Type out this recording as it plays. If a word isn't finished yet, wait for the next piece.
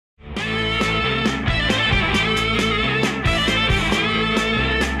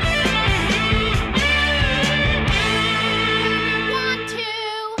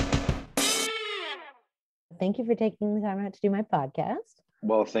Thank you for taking the time out to do my podcast.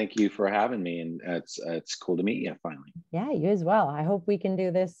 Well, thank you for having me, and it's cool to meet you finally. Yeah, you as well. I hope we can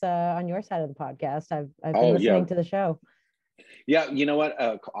do this on your side of the podcast. I've been Oh listening yeah, to the show. yeah. You know what?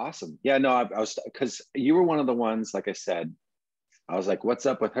 Awesome. Yeah, no, I was because you were one of the ones. Like I said, I was like, "What's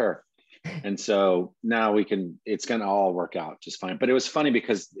up with her?" And so now we can. It's gonna all work out just fine. But it was funny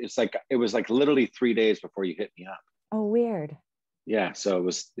because it was like literally 3 days before you hit me up. Oh, weird. Yeah, so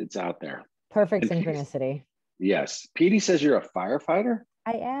it's out there. Perfect And synchronicity. yes, Petey says you're a firefighter.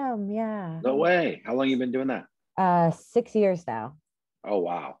 I am, yeah. No way. How long you been doing that? 6 years now. Oh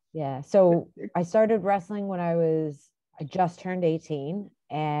wow. Yeah. So I started wrestling when I just turned 18,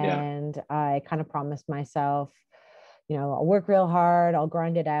 Yeah. and I kind of promised myself, I'll work real hard, I'll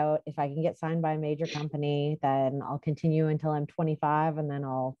grind it out. If I can get signed by a major company, then I'll continue until I'm 25, and then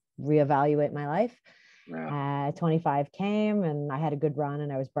I'll reevaluate my life. Yeah. 25 came, and I had a good run,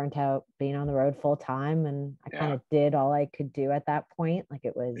 and I was burnt out being on the road full time. And I kind Yeah. of did all I could do at that point. Like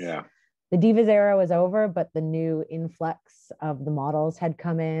it was, Yeah. the Divas era was over, but the new influx of the models had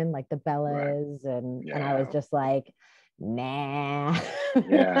come in, like the Right. Bellas, and I was Yeah. just like, nah.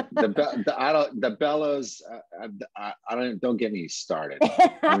 Yeah. The Bellows. I don't get me started.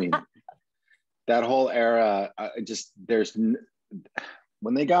 I mean, that whole era.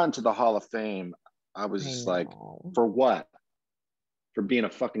 When they got into the Hall of Fame, I was just like, for what? For being a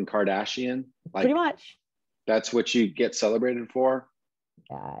fucking Kardashian? Like, pretty much. That's what you get celebrated for?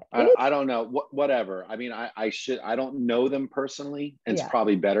 Yeah. I don't know. Whatever. I mean, I don't know them personally. And it's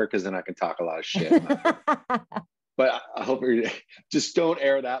probably better because then I can talk a lot of shit. But I hope just don't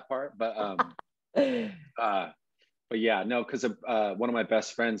air that part. But yeah, no, because one of my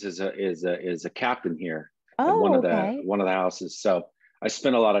best friends is a captain here at one of the houses. So I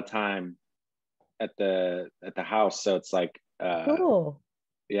spend a lot of time at the house. So it's like cool.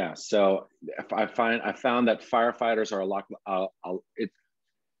 Yeah. So if I found that firefighters are a lot.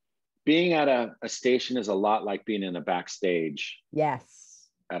 Being at a station is a lot like being in a backstage. Yes.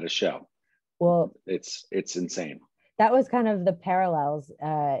 At a show. Well, it's insane. That was kind of the parallels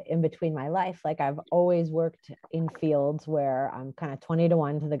in between my life. Like I've always worked in fields where I'm kind of 20 to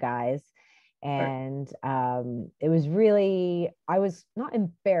 1 to the guys. And it was really, I was not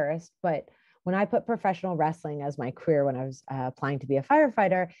embarrassed, but when I put professional wrestling as my career, when I was applying to be a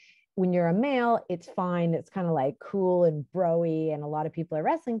firefighter, when you're a male, it's fine. It's kind of like cool and broy, and a lot of people are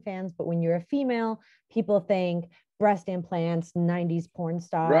wrestling fans. But when you're a female, people think breast implants, 90s porn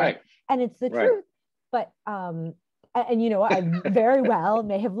star. Right. And it's the truth. But and I very well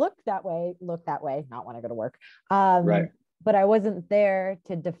may have looked that way, not when I go to work. Right. But I wasn't there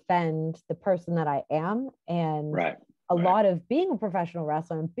to defend the person that I am. And a lot of being a professional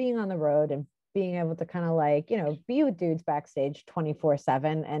wrestler and being on the road and being able to kind of like, be with dudes backstage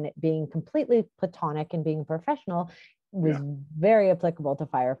 24/7 and it being completely platonic and being professional was very applicable to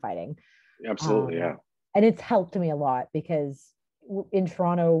firefighting. Absolutely. Yeah. And it's helped me a lot because in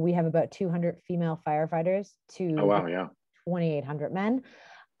Toronto, we have about 200 female firefighters to 2,800 men.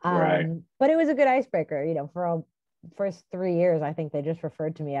 But it was a good icebreaker, for all first 3 years. I think they just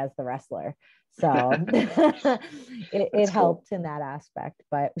referred to me as the wrestler. So it helped in that aspect.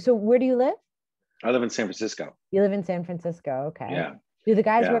 But so where do you live? I live in San Francisco. You live in San Francisco. Okay. Yeah. Do the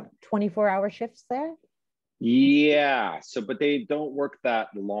guys work 24-hour shifts there? Yeah. So, but they don't work that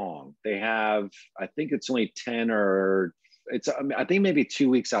long. They have, I think it's only 10 or I think maybe 2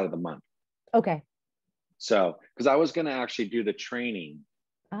 weeks out of the month. Okay. So, because I was going to actually do the training.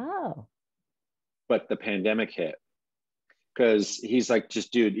 Oh. But the pandemic hit. Because he's like,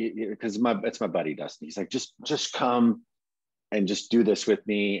 just dude, because it's my buddy Dustin. He's like, just come and just do this with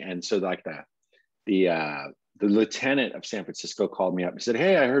me. And so like that, the lieutenant of San Francisco called me up and said,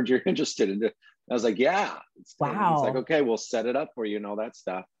 "Hey, I heard you're interested in it." I was like, "Yeah." Wow. He's like, "Okay, we'll set it up for you and all that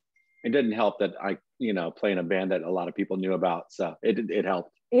stuff." It didn't help that I, play in a band that a lot of people knew about. So it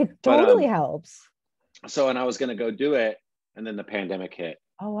helped. It totally helps. So, and I was going to go do it. And then the pandemic hit.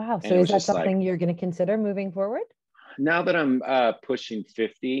 Oh, wow. So is that something you're going to consider moving forward? Now that I'm pushing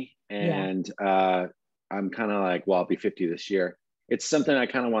 50 and I'm kind of like, well, I'll be 50 this year. It's something I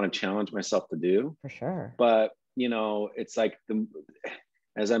kind of want to challenge myself to do. For sure. But, it's like,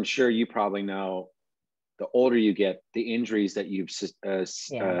 as I'm sure you probably know, the older you get, the injuries that you've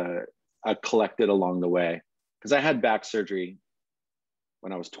collected along the way. Because I had back surgery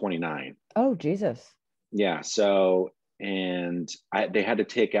when I was 29. Oh, Jesus. Yeah. So, and they had to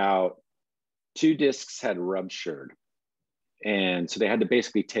take out 2 discs had ruptured. And so they had to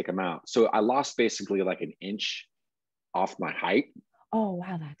basically take them out. So I lost basically like an inch off my height. Oh,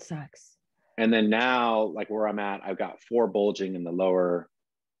 wow. That sucks. And then now, like where I'm at, I've got 4 bulging in the lower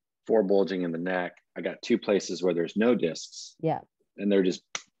 4 bulging in the neck. I got 2 places where there's no discs. Yeah. And they're just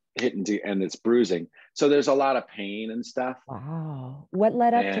hitting and it's bruising. So there's a lot of pain and stuff. Wow. What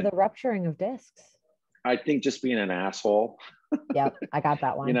led up to the rupturing of discs? I think just being an asshole. Yep, I got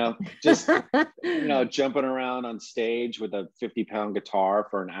that one. Just, jumping around on stage with a 50-pound guitar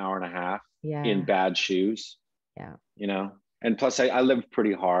for an hour and a half in bad shoes. Yeah. And plus I lived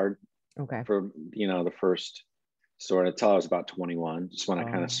pretty hard. Okay. For, the first sort of till I was about 21, just when I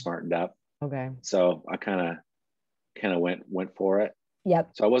kind of smartened up. Okay. So I kind of went for it.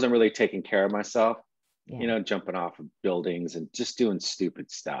 Yep. So I wasn't really taking care of myself, jumping off of buildings and just doing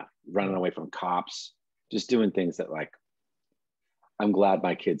stupid stuff, running away from cops, just doing things that like, I'm glad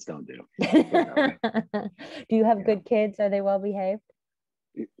my kids don't do. Do you have good kids? Are they well behaved?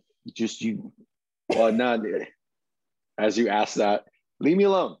 Just you. Well, not as you asked that, leave me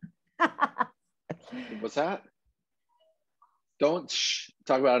alone. What's that? Don't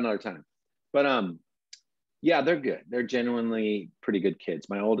talk about it another time. But yeah, they're good. They're genuinely pretty good kids.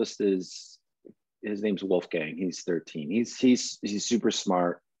 My oldest his name's Wolfgang. He's 13. He's super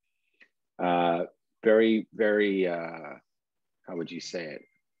smart. Very, very how would you say it?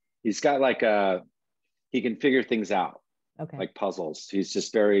 He's got like he can figure things out. Okay. Like puzzles. He's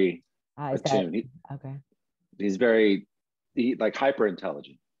just very attuned. Okay. He's very like hyper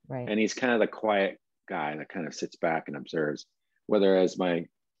intelligent. Right. And he's kind of the quiet guy that kind of sits back and observes. Whereas my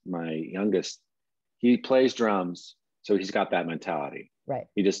youngest, he plays drums, so he's got that mentality. Right.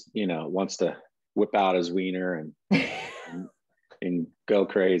 He just wants to whip out his wiener and go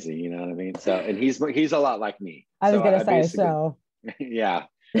crazy. You know what I mean? So, and he's a lot like me. I was gonna say so. Yeah.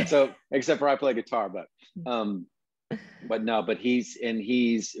 So except for I play guitar, but he's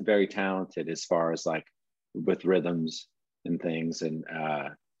very talented as far as like with rhythms and things, and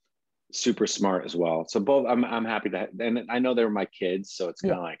super smart as well. So both, I'm happy to, and I know they're my kids, so it's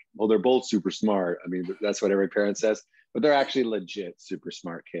kind of like, well, they're both super smart. I mean, that's what every parent says, but they're actually legit super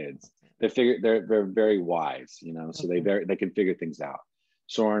smart kids. They're very wise, so they can figure things out.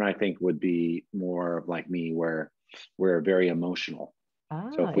 Soren, I think, would be more of like me, where we're very emotional.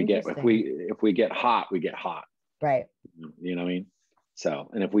 So if we get hot, we get hot. Right. You know what I mean? So,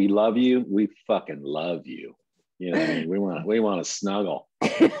 and if we love you, we fucking love you. You know what I mean? We want to snuggle.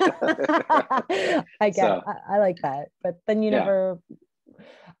 I like that, but then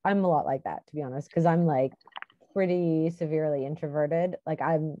I'm a lot like that, to be honest, because I'm like pretty severely introverted. Like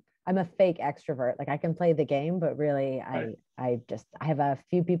I'm a fake extrovert. Like I can play the game, but really I have a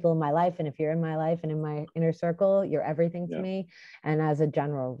few people in my life, and if you're in my life and in my inner circle, you're everything to me. And as a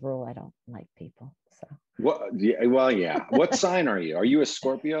general rule, I don't like people. So what sign are you? Are you a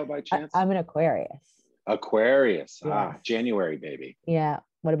Scorpio by chance? I'm an Aquarius. Yes. January baby. Yeah.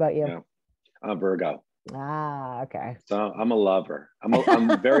 What about you? Yeah. I'm Virgo. Okay. So I'm a lover.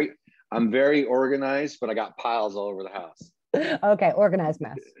 I'm very organized, but I got piles all over the house. Okay, organized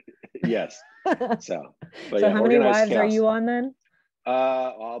mess. Yes. So how many wives chaos. Are you on then?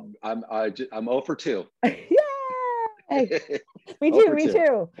 I'm 0 for 2. Yay! Me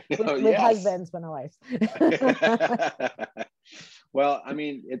too. With husbands, but no wives. Well, I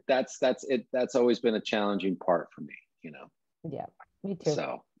mean, that's always been a challenging part for me, Yeah, me too.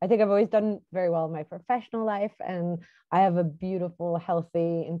 So I think I've always done very well in my professional life, and I have a beautiful,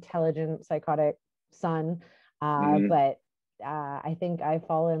 healthy, intelligent, psychotic son. But I think I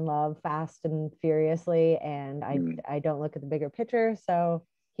fall in love fast and furiously, and I don't look at the bigger picture. So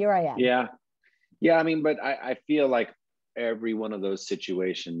here I am. Yeah. I mean, but I feel like every one of those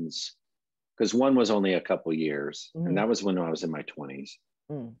situations, because one was only a couple years, and that was when I was in my 20s.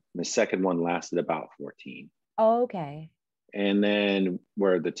 The second one lasted about 14. Oh, okay. And then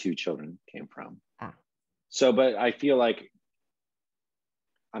where the 2 children came from. So, but I feel like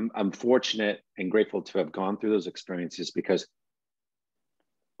I'm fortunate and grateful to have gone through those experiences, because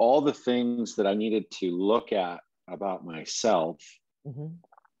all the things that I needed to look at about myself,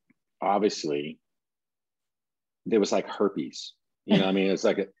 obviously, there was like herpes. You know what I mean? It's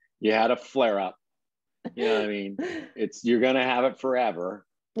like you had a flare up. You know what I mean? You're gonna have it forever.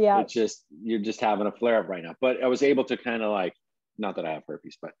 Yeah. You're just having a flare up right now. But I was able to kind of like, not that I have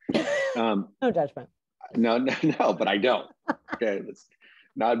herpes, but no judgment. No, but I don't. Okay, that's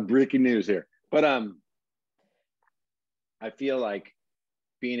not breaking news here. But I feel like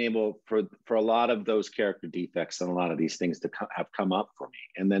being able for a lot of those character defects and a lot of these things to have come up for me,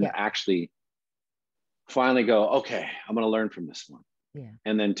 and then actually finally go, okay, I'm going to learn from this one. Yeah.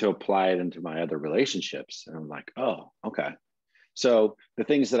 And then to apply it into my other relationships. And I'm like, oh, okay. So the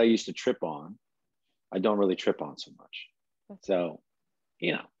things that I used to trip on, I don't really trip on so much. So,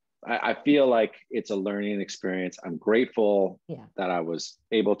 I feel like it's a learning experience. I'm grateful that I was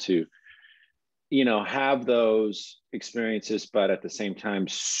able to, you know, have those experiences, but at the same time,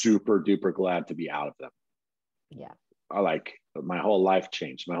 super duper glad to be out of them. Yeah. I like, my whole life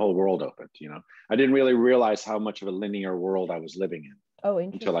changed. My whole world opened, you know. I didn't really realize how much of a linear world I was living in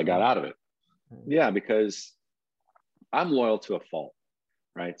until I got out of it. Yeah, because I'm loyal to a fault,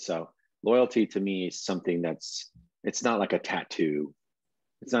 right? So loyalty to me is something it's not like a tattoo.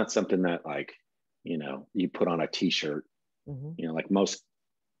 It's not something that, like, you know, you put on a t-shirt, you know, like most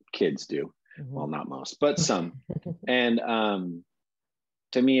kids do. Well, not most, but some. And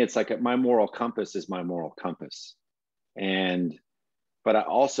to me, it's like my moral compass is my moral compass. And, but I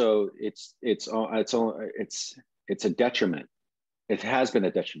also, it's a detriment. It has been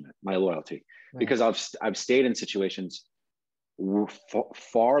a detriment, my loyalty, because I've stayed in situations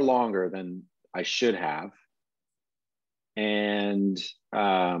far longer than I should have. And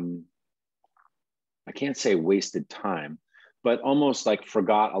I can't say wasted time, but almost like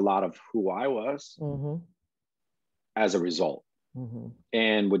forgot a lot of who I was as a result,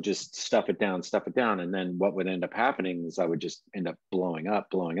 and would just stuff it down. And then what would end up happening is I would just end up blowing up,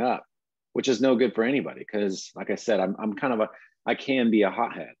 which is no good for anybody. Because like I said, I'm kind of I can be a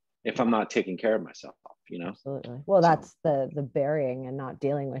hothead if I'm not taking care of myself, you know? Absolutely. Well, that's the burying and not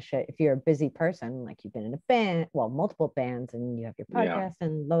dealing with shit. If you're a busy person, like you've been in a band, well, multiple bands, and you have your podcast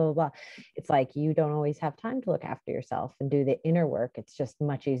and blah, blah, blah. It's like, you don't always have time to look after yourself and do the inner work. It's just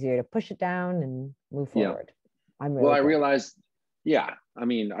much easier to push it down and move forward. I realized, I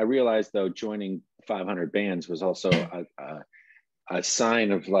realized though, joining 500 bands was also a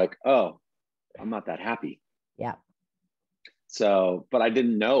sign of like, oh, I'm not that happy. Yeah. So, but I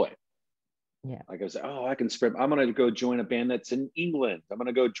didn't know it. Yeah. Like I was, oh, I can spread. I'm going to go join a band that's in England. I'm going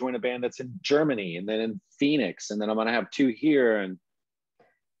to go join a band that's in Germany, and then in Phoenix. And then I'm going to have 2 here. And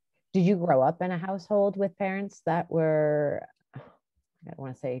did you grow up in a household with parents that were, I don't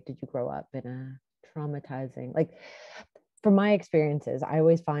want to say, did you grow up in a traumatizing, like, from my experiences, I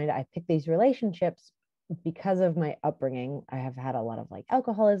always find I pick these relationships because of my upbringing. I have had a lot of like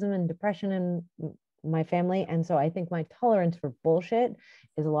alcoholism and depression in my family. And so I think my tolerance for bullshit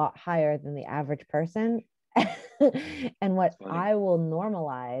is a lot higher than the average person. And what I will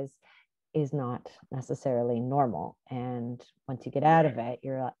normalize is not necessarily normal. And once you get out of it,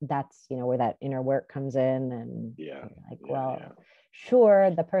 that's, you know, where that inner work comes in. And you're like,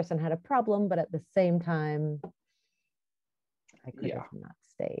 sure, the person had a problem, but at the same time, I could have not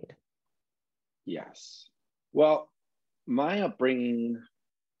stayed. Yes. Well, my upbringing,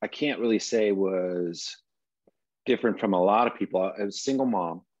 I can't really say was different from a lot of people. I was a single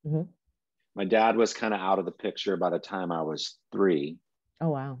mom. My dad was kind of out of the picture by the time I was 3. Oh,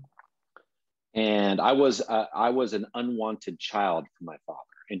 wow. And I was an unwanted child from my father.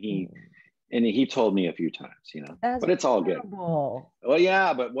 And he told me a few times, you know, but it's all good. Well,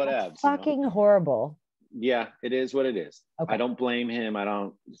 yeah, but whatevs. Fucking horrible. Yeah, it is what it is. Okay. I don't blame him.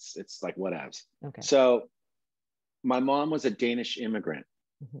 It's like whatevs. Okay. So my mom was a Danish immigrant.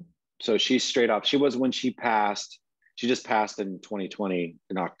 So she's straight up. She was, when she just passed in 2020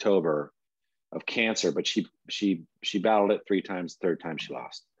 in October of cancer, but she battled it 3 times. 3rd time she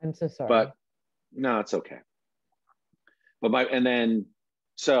lost. I'm so sorry. But no, it's okay. But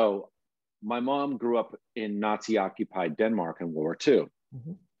so my mom grew up in Nazi occupied Denmark in World War II.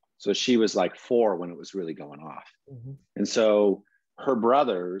 So she was like 4 when it was really going off. And so her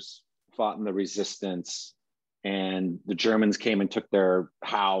brothers fought in the resistance, and the Germans came and took their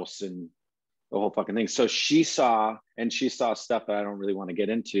house and the whole fucking thing. So she saw stuff that I don't really want to get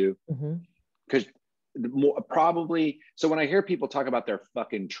into, because so when I hear people talk about their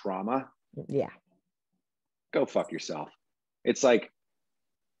fucking trauma, go fuck yourself. It's like,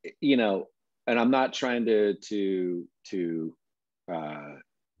 you know, and I'm not trying to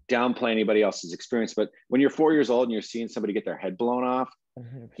downplay anybody else's experience, but when you're 4 years old and you're seeing somebody get their head blown off,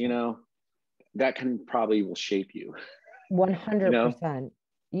 100%. You know, that will shape you. 100%.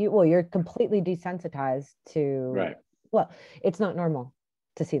 You're completely desensitized to, well, it's not normal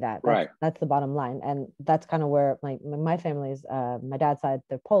to see that. That's the bottom line. And that's kind of where my family's, my dad's side,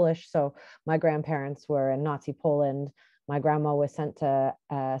 they're Polish. So my grandparents were in Nazi Poland. My grandma was sent to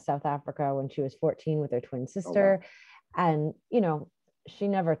South Africa when she was 14 with her twin sister. Oh, wow. And, you know, she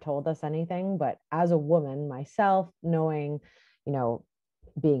never told us anything, but as a woman myself, knowing, you know,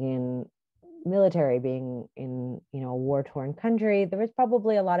 being in military, being in, you know, a war-torn country, there was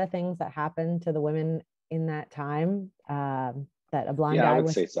probably a lot of things that happened to the women in that time that a blind eye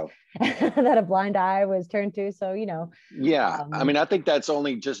was, say so. That a blind eye was turned to. So, you know. Yeah. I mean, I think that's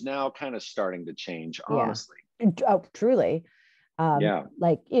only just now kind of starting to change, honestly. Oh, truly. Yeah.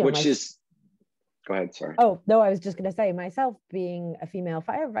 Like, you know, Which is, go ahead, sorry. Oh, no, I was just going to say, myself being a female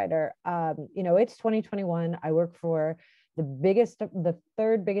firefighter, you know, it's 2021. I work for the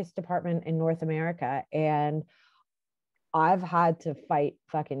third biggest department in North America. And I've had to fight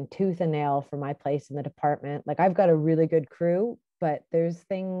fucking tooth and nail for my place in the department. Like, I've got a really good crew, but there's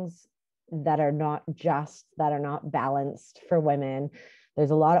things that are not balanced for women.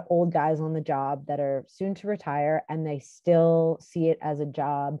 There's a lot of old guys on the job that are soon to retire, and they still see it as a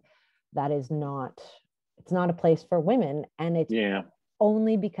job that is not, it's not a place for women. And it's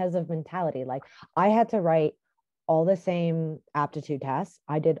only because of mentality. Like, I had to write all the same aptitude tests.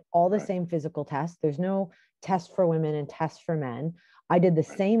 I did all the same physical tests. There's no test for women and test for men. I did the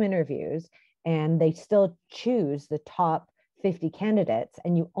same interviews, and they still choose the top 50 candidates,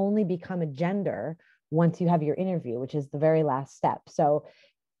 and you only become a gender once you have your interview, which is the very last step. So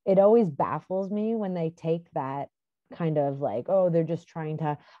it always baffles me when they take that kind of like, oh, they're just trying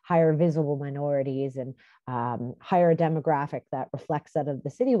to hire visible minorities and hire a demographic that reflects that of the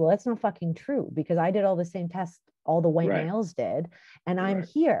city. Well, that's not fucking true, because I did all the same tests all the white males did, and I'm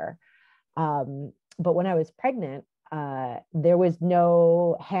here. But when I was pregnant, there was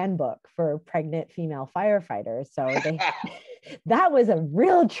no handbook for pregnant female firefighters. So that was a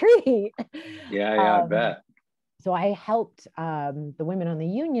real treat. Yeah, I bet. So I helped the women on the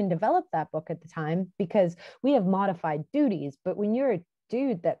union develop that book at the time, because we have modified duties. But when you're a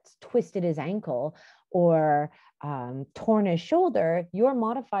dude that's twisted his ankle or torn his shoulder, your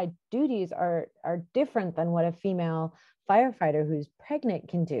modified duties are different than what a female firefighter who's pregnant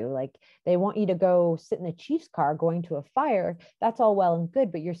can do. Like, they want you to go sit in the chief's car going to a fire. That's all well and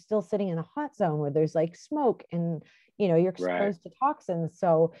good, but you're still sitting in a hot zone where there's like smoke and, you know, you're exposed to toxins.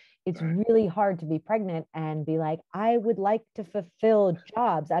 So it's really hard to be pregnant and be like, I would like to fulfill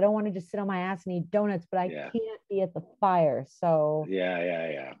jobs. I don't want to just sit on my ass and eat donuts, but I can't be at the fire. So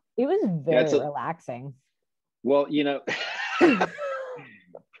it was very relaxing. Well, you know,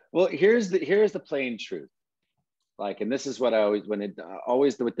 well, here's the plain truth. Like, and this is what I always,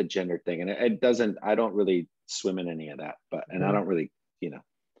 always with the gender thing, and it doesn't, I don't really swim in any of that, but, and I don't really, you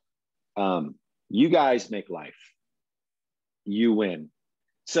know, you guys make life, you win.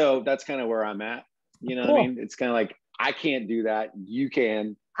 So that's kind of where I'm at. You know what I mean? It's kind of like, I can't do that. You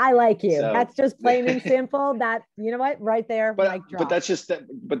can. I like you. So, that's just plain and simple. That, you know what, right there. But that's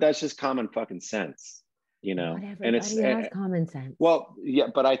just common fucking sense. You know, and everybody has common sense. Well, yeah,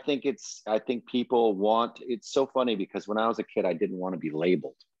 but I think people want, it's so funny because when I was a kid, I didn't want to be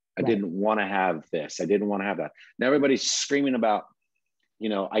labeled. I didn't want to have this. I didn't want to have that. Now everybody's screaming about, you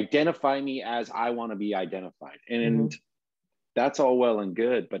know, identify me as I want to be identified. And that's all well and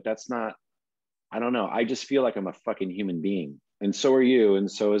good, but that's not, I don't know. I just feel like I'm a fucking human being. And so are you.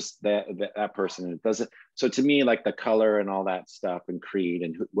 And so is that person. And it doesn't, so to me, like the color and all that stuff and creed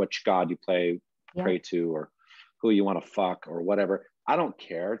and which God you pray to, or who you want to fuck or whatever, I don't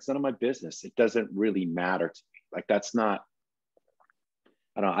care. It's none of my business. It doesn't really matter to me. Like, that's not,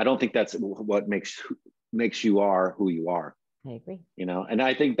 I don't think that's what makes you are who you are. I agree. You know, and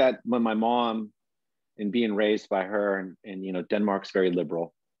I think that when my mom, and being raised by her, and you know, Denmark's very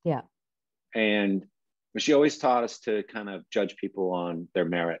liberal. Yeah. And she always taught us to kind of judge people on their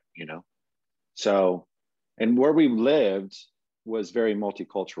merit, you know. So, and where we lived was very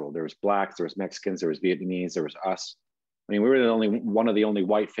multicultural. There was Blacks, there was Mexicans, there was Vietnamese, there was us. I mean, we were one of the only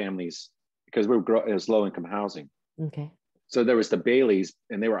white families, because it was low income housing. Okay. So there was the Baileys,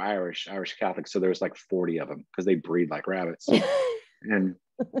 and they were Irish Catholic. So there was like 40 of them, because they breed like rabbits. And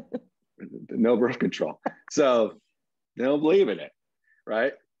no birth control. So they don't believe in it,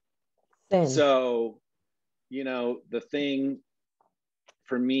 right? So, you know, the thing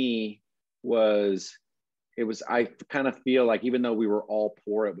for me was, I kind of feel like even though we were all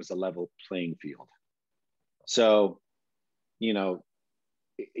poor, it was a level playing field. So, you know,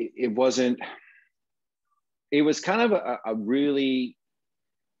 it wasn't, it was kind of a really,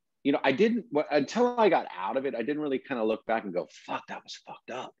 you know, until I got out of it, I didn't really kind of look back and go, fuck, that was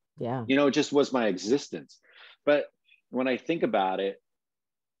fucked up. Yeah. You know, it just was my existence. But when I think about it,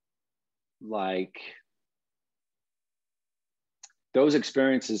 like, those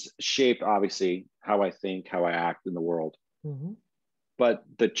experiences shaped, obviously, how I think, how I act in the world. Mm-hmm. But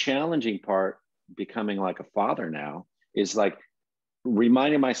the challenging part, becoming like a father now, is like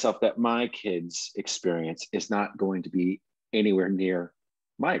reminding myself that my kids' experience is not going to be anywhere near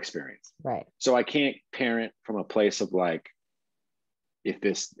my experience. Right. So I can't parent from a place of like,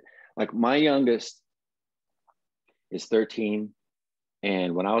 like my youngest is 13.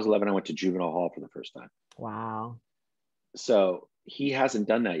 And when I was 11, I went to juvenile hall for the first time. Wow. So he hasn't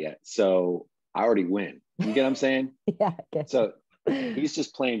done that yet. So I already win. You get what I'm saying? Yeah. I guess. So He's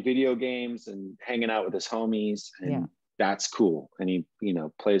just playing video games and hanging out with his homies, and Yeah. that's cool. And he,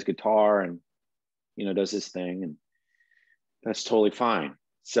 plays guitar and, does his thing, and that's totally fine.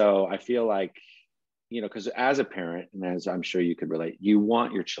 So I feel like, because as a parent, and as I'm sure you could relate, you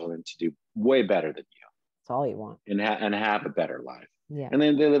want your children to do way better than you. That's all you want. And have a better life. Yeah. And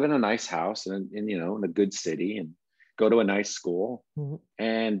then they live in a nice house and in a good city and go to a nice school. Mm-hmm.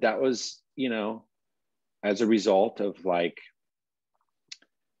 And that was, as a result of like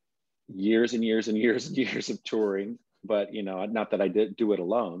years and years and years and years of touring. But, not that I did do it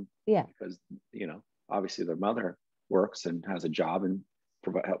alone. Yeah. Because, obviously their mother works and has a job and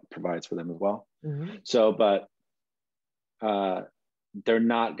provides for them as well. Mm-hmm. So, but they're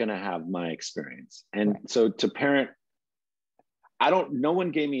not going to have my experience. And right. So to parent, no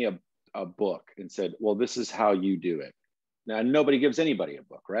one gave me a book and said, well, this is how you do it. Now, nobody gives anybody a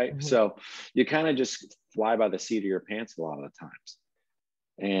book, right? Mm-hmm. So you kind of just fly by the seat of your pants a lot of the times.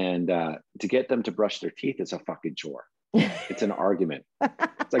 And to get them to brush their teeth is a fucking chore. It's an argument.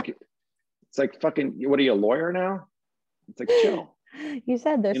 It's like fucking, what are you, a lawyer now? It's like, chill. You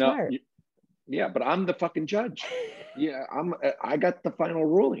said they're smart. Yeah, but I'm the fucking judge. Yeah, I got the final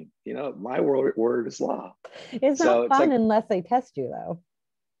ruling. My word is law. It's not fun unless they test you, though.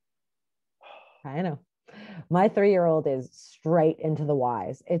 I know. My 3-year-old is straight into the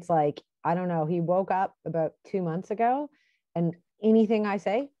whys. It's like, I don't know. He woke up about 2 months ago, and anything I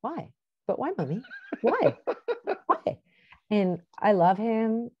say, why? But why, mommy? Why? Why? And I love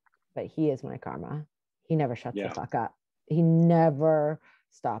him, but he is my karma. He never shuts the fuck up. He never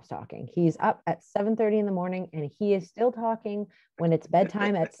stops talking. He's up at 7:30 in the morning, and he is still talking when it's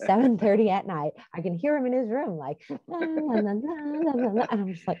bedtime at 7:30 at night. I can hear him in his room, like, la, la, la, la, la, la. And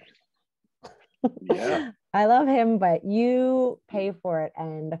I'm just like, yeah. I love him, but you pay for it.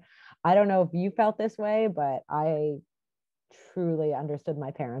 And I don't know if you felt this way, but I truly understood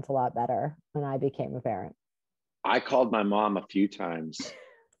my parents a lot better when I became a parent. I called my mom a few times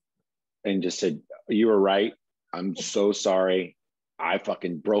and just said, you were right. I'm so sorry. I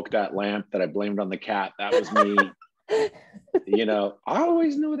fucking broke that lamp that I blamed on the cat. That was me. I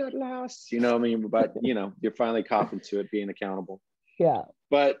always knew that, Lars. What I mean? But, you're finally copping to it, being accountable. Yeah.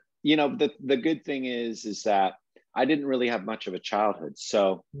 But, the good thing is that I didn't really have much of a childhood.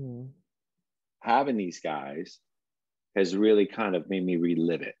 So having these guys has really kind of made me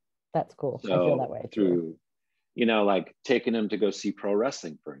relive it. That's cool. So I feel that way too. Like taking them to go see pro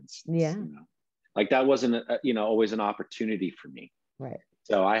wrestling, for instance. Yeah. Like that wasn't, always an opportunity for me. Right.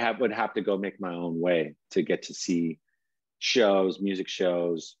 So I would have to go make my own way to get to see shows, music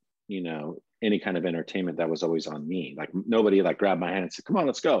shows, any kind of entertainment that was always on me. Like nobody like grabbed my hand and said, come on,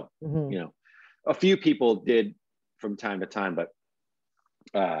 let's go. Mm-hmm. A few people did from time to time, but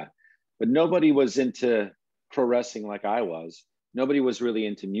nobody was into pro wrestling like I was. Nobody was really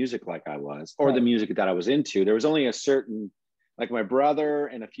into music like I was, or the music that I was into. There was only a certain, like my brother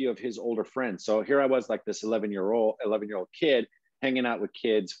and a few of his older friends. So here I was, like this 11-year-old kid hanging out with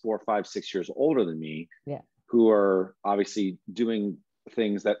kids 4, 5, 6 years older than me, who are obviously doing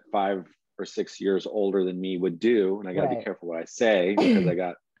things that 5 or 6 years older than me would do. And I got to be careful what I say because I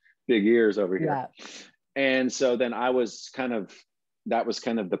got big ears over here. Yeah. And so then that was kind of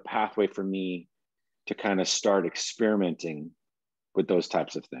the pathway for me to kind of start experimenting with those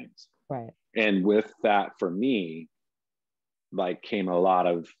types of things. Right. And with that, for me, like came a lot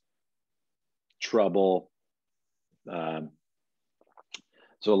of trouble. So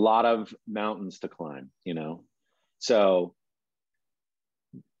a lot of mountains to climb, So,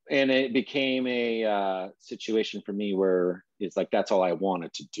 and it became a situation for me where it's like, that's all I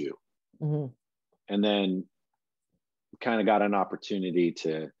wanted to do. Mm-hmm. And then kind of got an opportunity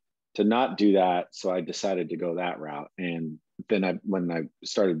to not do that. So I decided to go that route. And then when I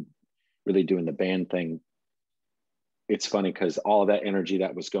started really doing the band thing, it's funny because all of that energy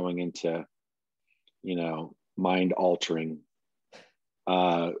that was going into, mind altering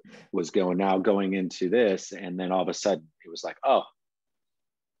was going into this. And then all of a sudden it was like, oh,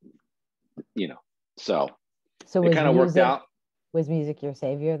 so it kind of worked out. Was music your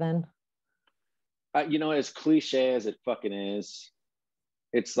savior then? As cliche as it fucking is,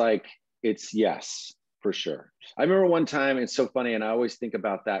 it's like, it's yes, for sure. I remember one time, it's so funny, and I always think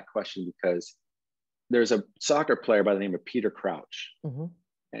about that question because there's a soccer player by the name of Peter Crouch. Mm-hmm.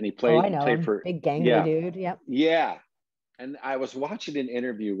 And he played him. for big gangly dude. Yep. Yeah. And I was watching an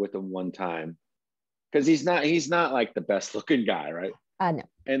interview with him one time because he's not like the best looking guy, right? I know.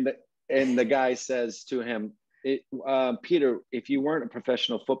 And the guy says to him, Peter, if you weren't a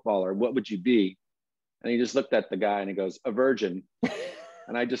professional footballer, what would you be? And he just looked at the guy and he goes, a virgin.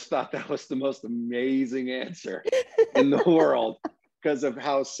 And I just thought that was the most amazing answer in the world. because of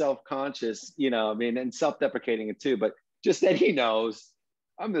how self-conscious, you know, I mean, and self-deprecating too, but just that he knows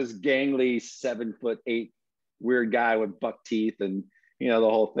I'm this gangly 7'8" weird guy with buck teeth and, you know, the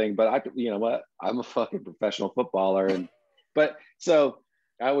whole thing. But I, you know what, I'm a fucking professional footballer. And, but so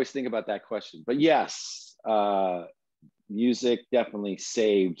I always think about that question. But yes, music definitely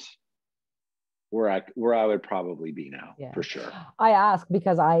saved where I would probably be now, for sure. I ask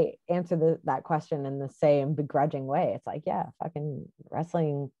because I answer that question in the same begrudging way. It's like, yeah, fucking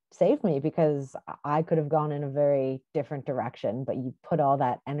wrestling saved me because I could have gone in a very different direction, but you put all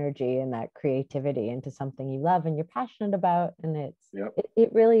that energy and that creativity into something you love and you're passionate about, and it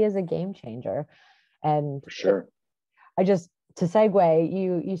really is a game changer. And for sure. To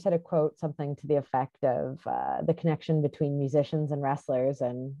segue, you said a quote, something to the effect of the connection between musicians and wrestlers,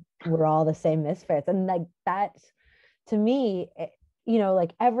 and we're all the same misfits. And like that, to me, you know,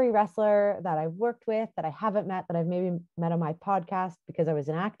 like every wrestler that I've worked with, that I haven't met, that I've maybe met on my podcast because I was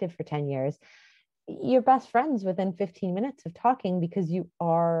inactive for 10 years, you're best friends within 15 minutes of talking because you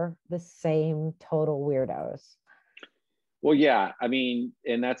are the same total weirdos. Well, yeah, I mean,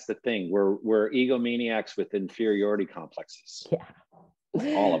 and that's the thing. We're egomaniacs with inferiority complexes. Yeah,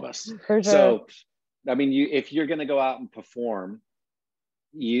 all of us. For sure. So, I mean, if you're going to go out and perform,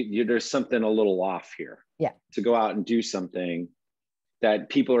 there's something a little off here. Yeah. To go out and do something that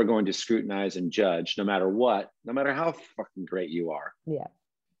people are going to scrutinize and judge, no matter what, no matter how fucking great you are. Yeah.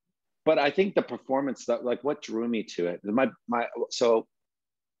 But I think the performance, that like what drew me to it, so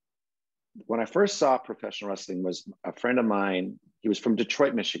when I first saw professional wrestling was a friend of mine. He was from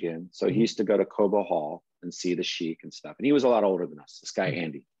Detroit, Michigan. So he used to go to Cobo Hall and see the Sheik and stuff. And he was a lot older than us, this guy,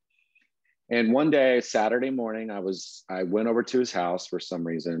 Andy. And one day, Saturday morning, I went over to his house for some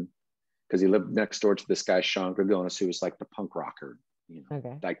reason, because he lived next door to this guy, Sean Gregonis, who was like the punk rocker, you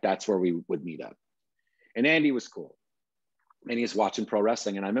know, like that's where we would meet up. And Andy was cool. And he's watching pro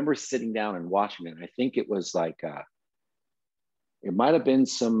wrestling. And I remember sitting down and watching it. And I think it was like, it might have been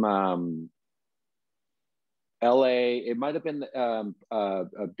some LA, it might have been a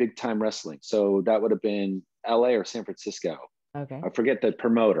big time wrestling. So that would have been LA or San Francisco. Okay. I forget the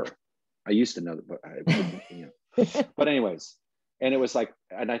promoter. I used to know that, but you know. But anyways, and it was like,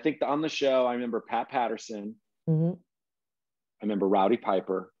 and I think on the show, I remember Pat Patterson. I remember Rowdy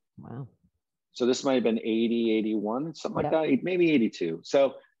Piper. Wow. So this might have been 80, 81, something like that, maybe 82.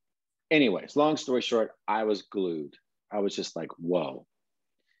 So anyways, long story short, I was glued. I was just like, whoa.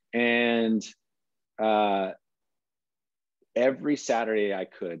 And every Saturday I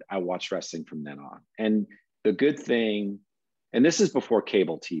watched wrestling from then on. And the good thing, and this is before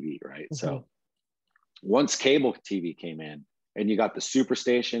cable TV, right? So once cable TV came in and you got the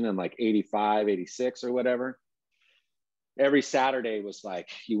Superstation in like 85, 86 or whatever, every Saturday was like,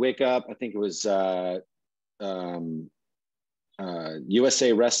 you wake up, I think it was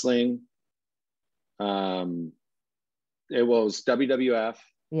USA Wrestling. It was WWF.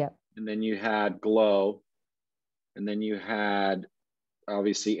 Yeah. And then you had Glow. And then you had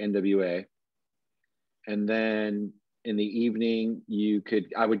obviously NWA. And then in the evening,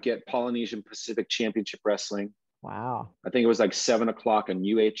 I would get Polynesian Pacific Championship Wrestling. Wow. I think it was like 7 o'clock on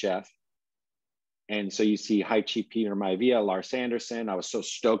UHF. And so you see High Chief Peter Maivia, Lars Anderson. I was so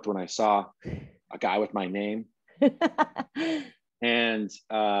stoked when I saw a guy with my name. And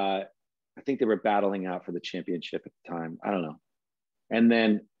I think they were battling out for the championship at the time. I don't know. And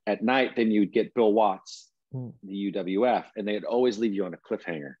then at night, then you'd get Bill Watts, the UWF, and they'd always leave you on a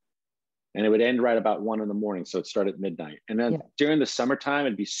cliffhanger. And it would end right about 1 a.m. So it started at midnight. And then during the summertime,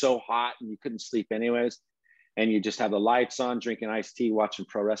 it'd be so hot and you couldn't sleep anyways. And you just have the lights on, drinking iced tea, watching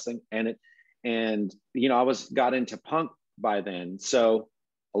pro wrestling. And you know, I got into punk by then. So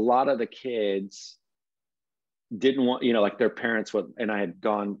a lot of the kids didn't want, you know, like their parents would, and I had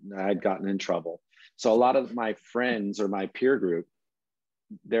gotten in trouble. So a lot of my friends or my peer group,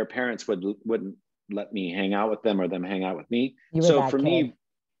 their parents wouldn't let me hang out with them or them hang out with me. So for me,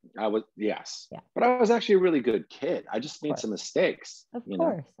 I was, but I was actually a really good kid. I just made some mistakes. Of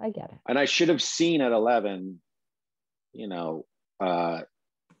course, I get it. And I should have seen at 11, you know,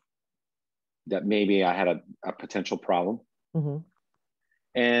 that maybe I had a potential problem. But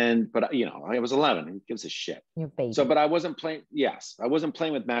you know, I was 11. Who gives a shit? You're baby. So, but I wasn't playing. Yes, I wasn't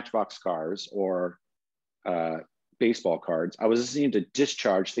playing with Matchbox cars or baseball cards. I was listening to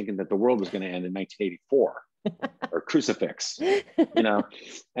Discharge, thinking that the world was going to end in 1984, or Crucifix. You know,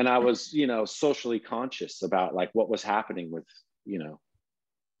 and I was, you know, socially conscious about like what was happening with, you know,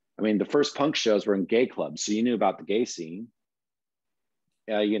 I mean, the first punk shows were in gay clubs, so you knew about the gay scene.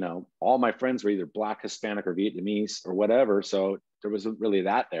 You know, all my friends were either Black, Hispanic, or Vietnamese or whatever. So there wasn't really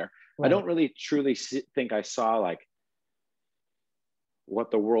that there. Right. I don't really truly think I saw like what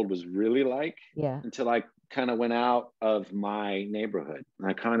the world was really like Yeah. until I kind of went out of my neighborhood. And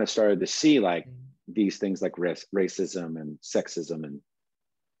I kind of started to see like these things like racism and sexism and,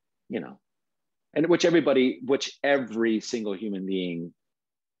 and which every single human being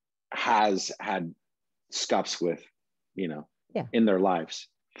has had scuffs with, in their lives.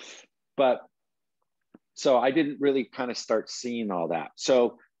 But so I didn't really kind of start seeing all that.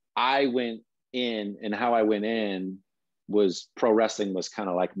 So I went in, and how I went in was pro wrestling was kind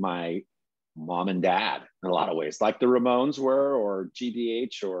of like my mom and dad in a lot of ways, like the Ramones were, or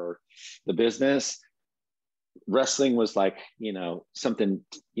GBH, or the Business. Wrestling was like, something,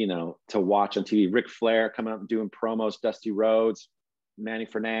 to watch on TV. Ric Flair coming up and doing promos, Dusty Rhodes, Manny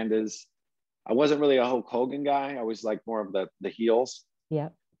Fernandez. I wasn't really a Hulk Hogan guy. I was like more of the heels. Yeah.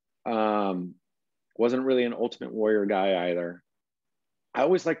 Wasn't really an Ultimate Warrior guy either. I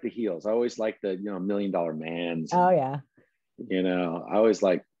always liked the heels. I always liked the, $1 Million Mans. Oh yeah. I always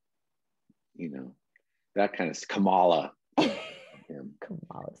like, that kind of Kamala.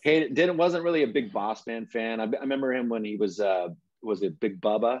 Wasn't really a big Boss Man fan. I remember him when he was it Big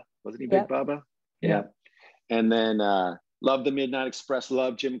Bubba? Wasn't he Big Bubba? Yeah. And then loved the Midnight Express,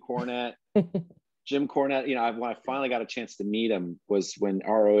 loved Jim Cornette. Jim Cornette, when I finally got a chance to meet him was when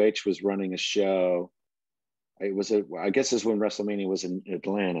ROH was running a show. I guess is when WrestleMania was in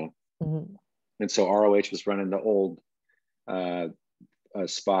Atlanta. Mm-hmm. And so ROH was running the old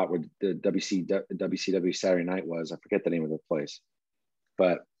spot where the WCW Saturday Night was. I forget the name of the place.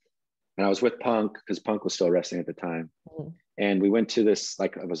 And I was with Punk, because Punk was still wrestling at the time. Mm-hmm. And we went to this,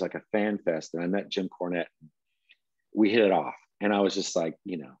 like, it was like a fan fest, and I met Jim Cornette. We hit it off. And I was just like,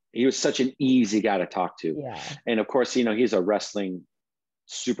 he was such an easy guy to talk to. Yeah. And of course, he's a wrestling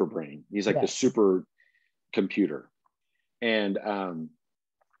super brain. He's like the super computer. And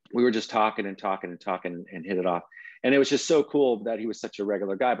we were just talking and hit it off. And it was just so cool that he was such a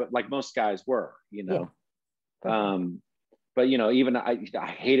regular guy, but like most guys were, Yeah. But even I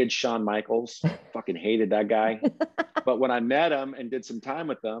hated Shawn Michaels, fucking hated that guy. But when I met him and did some time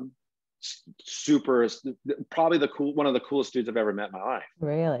with him, probably one of the coolest dudes I've ever met in my life.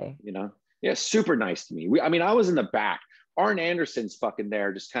 Really? Yeah, super nice to me. I was in the back. Arn Anderson's fucking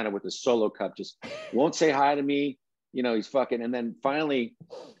there, just kind of with a solo cup, just won't say hi to me. He's fucking. And then finally,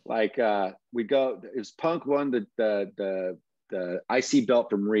 like we go. It was Punk won the IC belt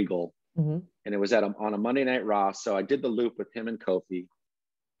from Regal, mm-hmm. and it was on a Monday Night Raw. So I did the loop with him and Kofi,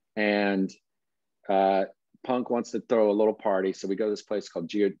 and Punk wants to throw a little party. So we go to this place called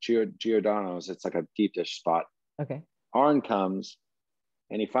Giordano's. It's like a deep dish spot. Okay. Arn comes,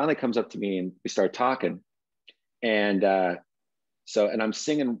 and he finally comes up to me, and we start talking. And and I'm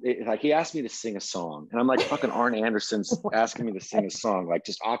singing, like he asked me to sing a song, and I'm like, fucking Arn Anderson's asking me to sing a song, like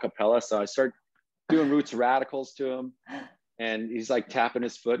just a cappella. So I start doing Roots Radicals to him, and he's like tapping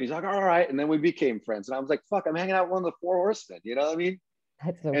his foot. He's like, all right. And then we became friends. And I was like, fuck, I'm hanging out with one of the Four Horsemen. You know what I mean?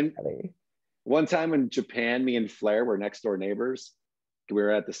 That's so funny. One time in Japan, me and Flair were next door neighbors. We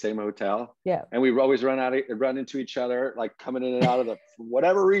were at the same hotel. Yeah. And we always run into each other, like coming in and out of for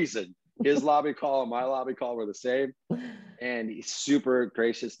whatever reason. His lobby call and my lobby call were the same. And he's super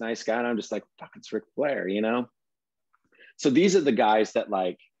gracious, nice guy. And I'm just like, fuck, it's Ric Flair, So these are the guys that,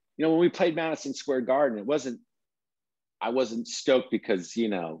 like, when we played Madison Square Garden, I wasn't stoked because,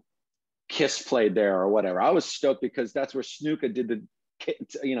 Kiss played there or whatever. I was stoked because that's where Snuka did the,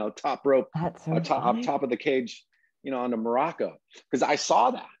 top rope, top of the cage, on the Morocco. Because I saw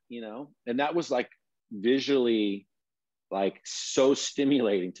that, and that was like visually, like so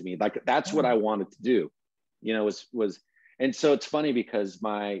stimulating to me. Like that's what I wanted to do, was. And so it's funny because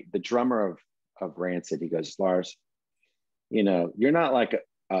the drummer of Rancid, he goes, Lars, you're not like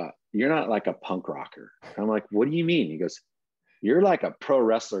a punk rocker. I'm like, what do you mean? He goes, you're like a pro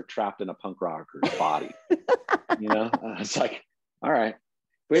wrestler trapped in a punk rocker's body. I was like, all right.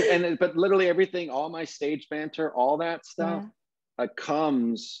 But literally everything, all my stage banter, all that stuff, that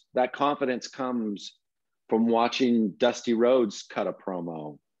confidence comes from watching Dusty Rhodes cut a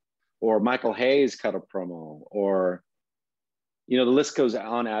promo, or Michael Hayes cut a promo, or, the list goes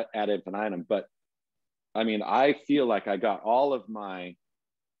on ad infinitum. But I mean, I feel like I got all of my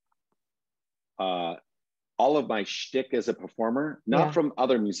shtick as a performer, not from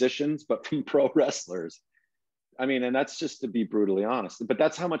other musicians, but from pro wrestlers. I mean, and that's just to be brutally honest, but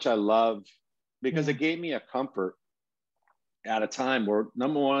that's how much I love, because it gave me a comfort at a time where,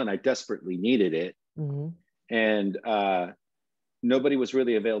 number one, I desperately needed it. Mm-hmm. And nobody was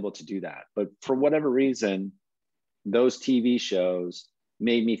really available to do that. But for whatever reason, those TV shows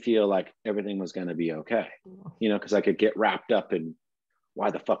made me feel like everything was going to be okay, because I could get wrapped up in why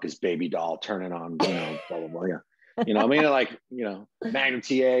the fuck is Baby Doll turning on, blah, blah, blah. Yeah. You know, I mean, like, you know, Magnum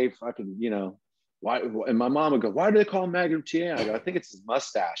TA, fucking, you know, why? And my mom would go, why do they call him Magnum TA? I go, I think it's his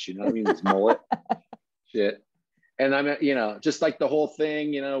mustache, you know what I mean? His mullet shit. And I'm, you know, just like the whole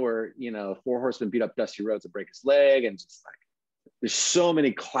thing, you know, where, you know, four horsemen beat up Dusty Rhodes and break his leg. And just like, there's so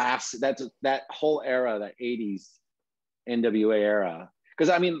many that whole era, that 80s NWA era.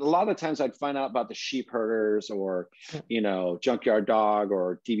 Because I mean, a lot of times I'd find out about the Sheep Herders or, you know, Junkyard Dog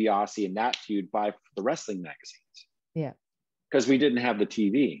or DiBiase and that feud by the wrestling magazines. Yeah. Because we didn't have the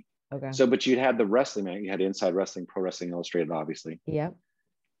TV. Okay. So, but you'd had the wrestling magazine, you had Inside Wrestling, Pro Wrestling Illustrated, obviously. Yeah.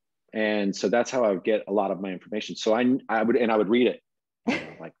 And so that's how I would get a lot of my information. So I would read it, you know,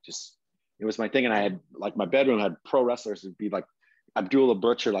 like just, it was my thing. And I had like my bedroom had pro wrestlers. It'd be like Abdullah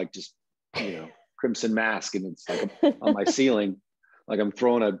Butcher, like just, you know, Crimson Mask. And it's like on my ceiling, like I'm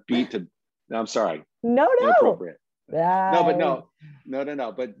throwing a beat to, no, I'm sorry. No. Inappropriate. No, but no.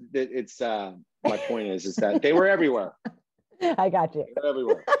 But it's, my point is that they were everywhere. I got you. They were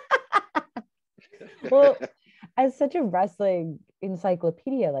everywhere. Well, as such a wrestling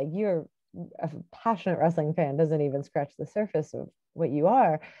encyclopedia, like you're a passionate wrestling fan, doesn't even scratch the surface of what you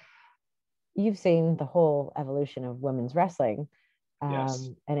are. You've seen the whole evolution of women's wrestling. Yes.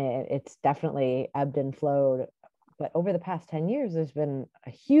 And it's definitely ebbed and flowed. But over the past 10 years, there's been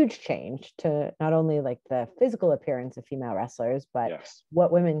a huge change to not only like the physical appearance of female wrestlers, but Yes.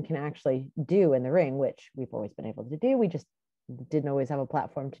 what women can actually do in the ring, which we've always been able to do. We just didn't always have a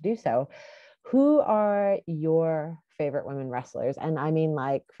platform to do so. Who are your favorite women wrestlers? And I mean,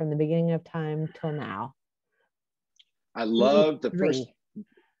 like from the beginning of time till now. I love the first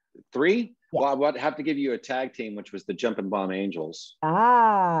three. Yeah. Well, I would have to give you a tag team, which was the Jumpin' Bomb Angels.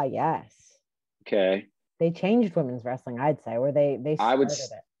 Ah, yes. Okay. They changed women's wrestling, I'd say, where they started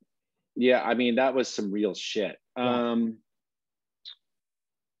it. Yeah, I mean, that was some real shit. Yeah.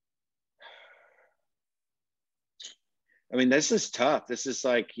 I mean, this is tough. This is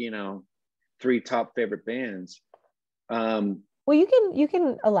like, you know, 3 top favorite bands. Well, you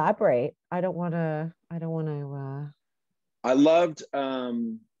can elaborate. I don't want to. I loved.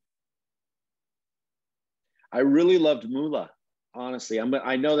 I really loved Moolah. Honestly,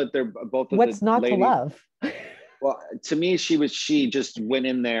 I know that they're both. What's not to love? Well, to me, she just went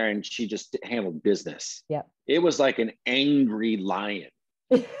in there and she just handled business. Yeah. It was like an angry lion.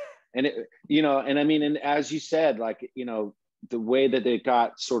 And it, you know, and I mean, and as you said, like, you know, the way that it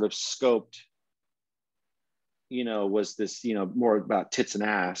got sort of scoped, you know, was this, you know, more about tits and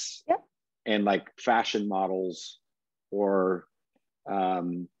ass. Yep. And like fashion models or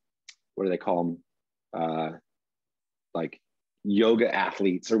what do they call them? Like yoga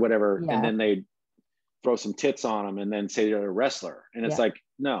athletes or whatever. Yeah. And then they throw some tits on them and then say they're a wrestler. And it's like,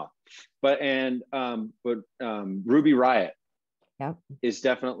 no. But Ruby Riott is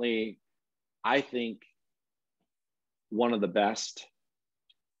definitely, I think, one of the best.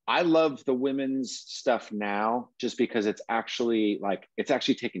 I love the women's stuff now just because it's actually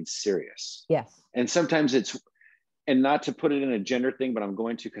taken serious. Yes. And sometimes and not to put it in a gender thing, but I'm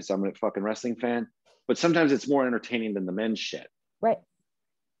going to because I'm a fucking wrestling fan, but sometimes it's more entertaining than the men's shit. Right.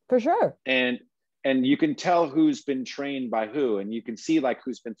 For sure. And you can tell who's been trained by who, and you can see like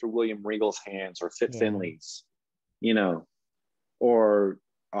who's been through William Regal's hands or Fit Finley's, you know, or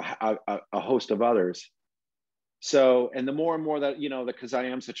a host of others. So, and the more and more that, you know, because I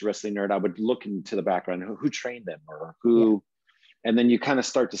am such a wrestling nerd, I would look into the background, who trained them or who, and then you kind of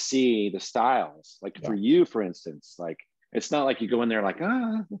start to see the styles. Like for you, for instance, like, it's not like you go in there like,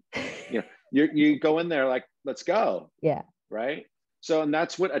 you know, you go in there like, let's go. Yeah. Right. So, and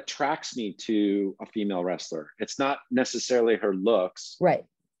that's what attracts me to a female wrestler. It's not necessarily her looks. Right.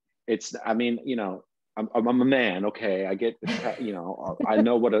 It's, I mean, you know, I'm a man. Okay. I get, you know, I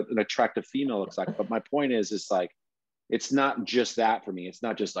know what an attractive female looks like, but my point is like, it's not just that for me. It's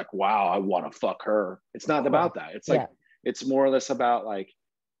not just like, wow, I want to fuck her. It's not about that. It's like, it's more or less about like,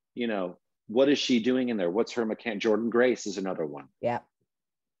 you know, what is she doing in there? What's her mechanic? Jordan Grace is another one. Yeah.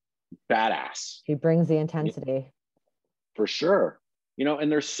 Badass. She brings the intensity. For sure. You know,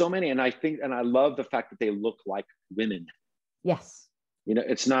 and there's so many, and I think, and I love the fact that they look like women. Yes. You know,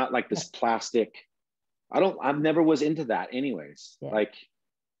 it's not like this plastic. I never was into that anyways. Yeah. Like,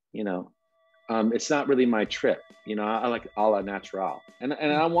 you know, it's not really my trip. You know, I like a la natural. And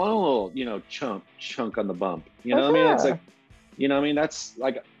I want a little, you know, chunk on the bump. You know what I mean? It's like, you know what I mean? That's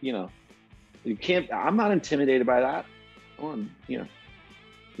like, you know, I'm not intimidated by that. You know,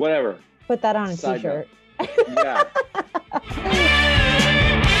 whatever. Put that on a t-shirt. Yeah.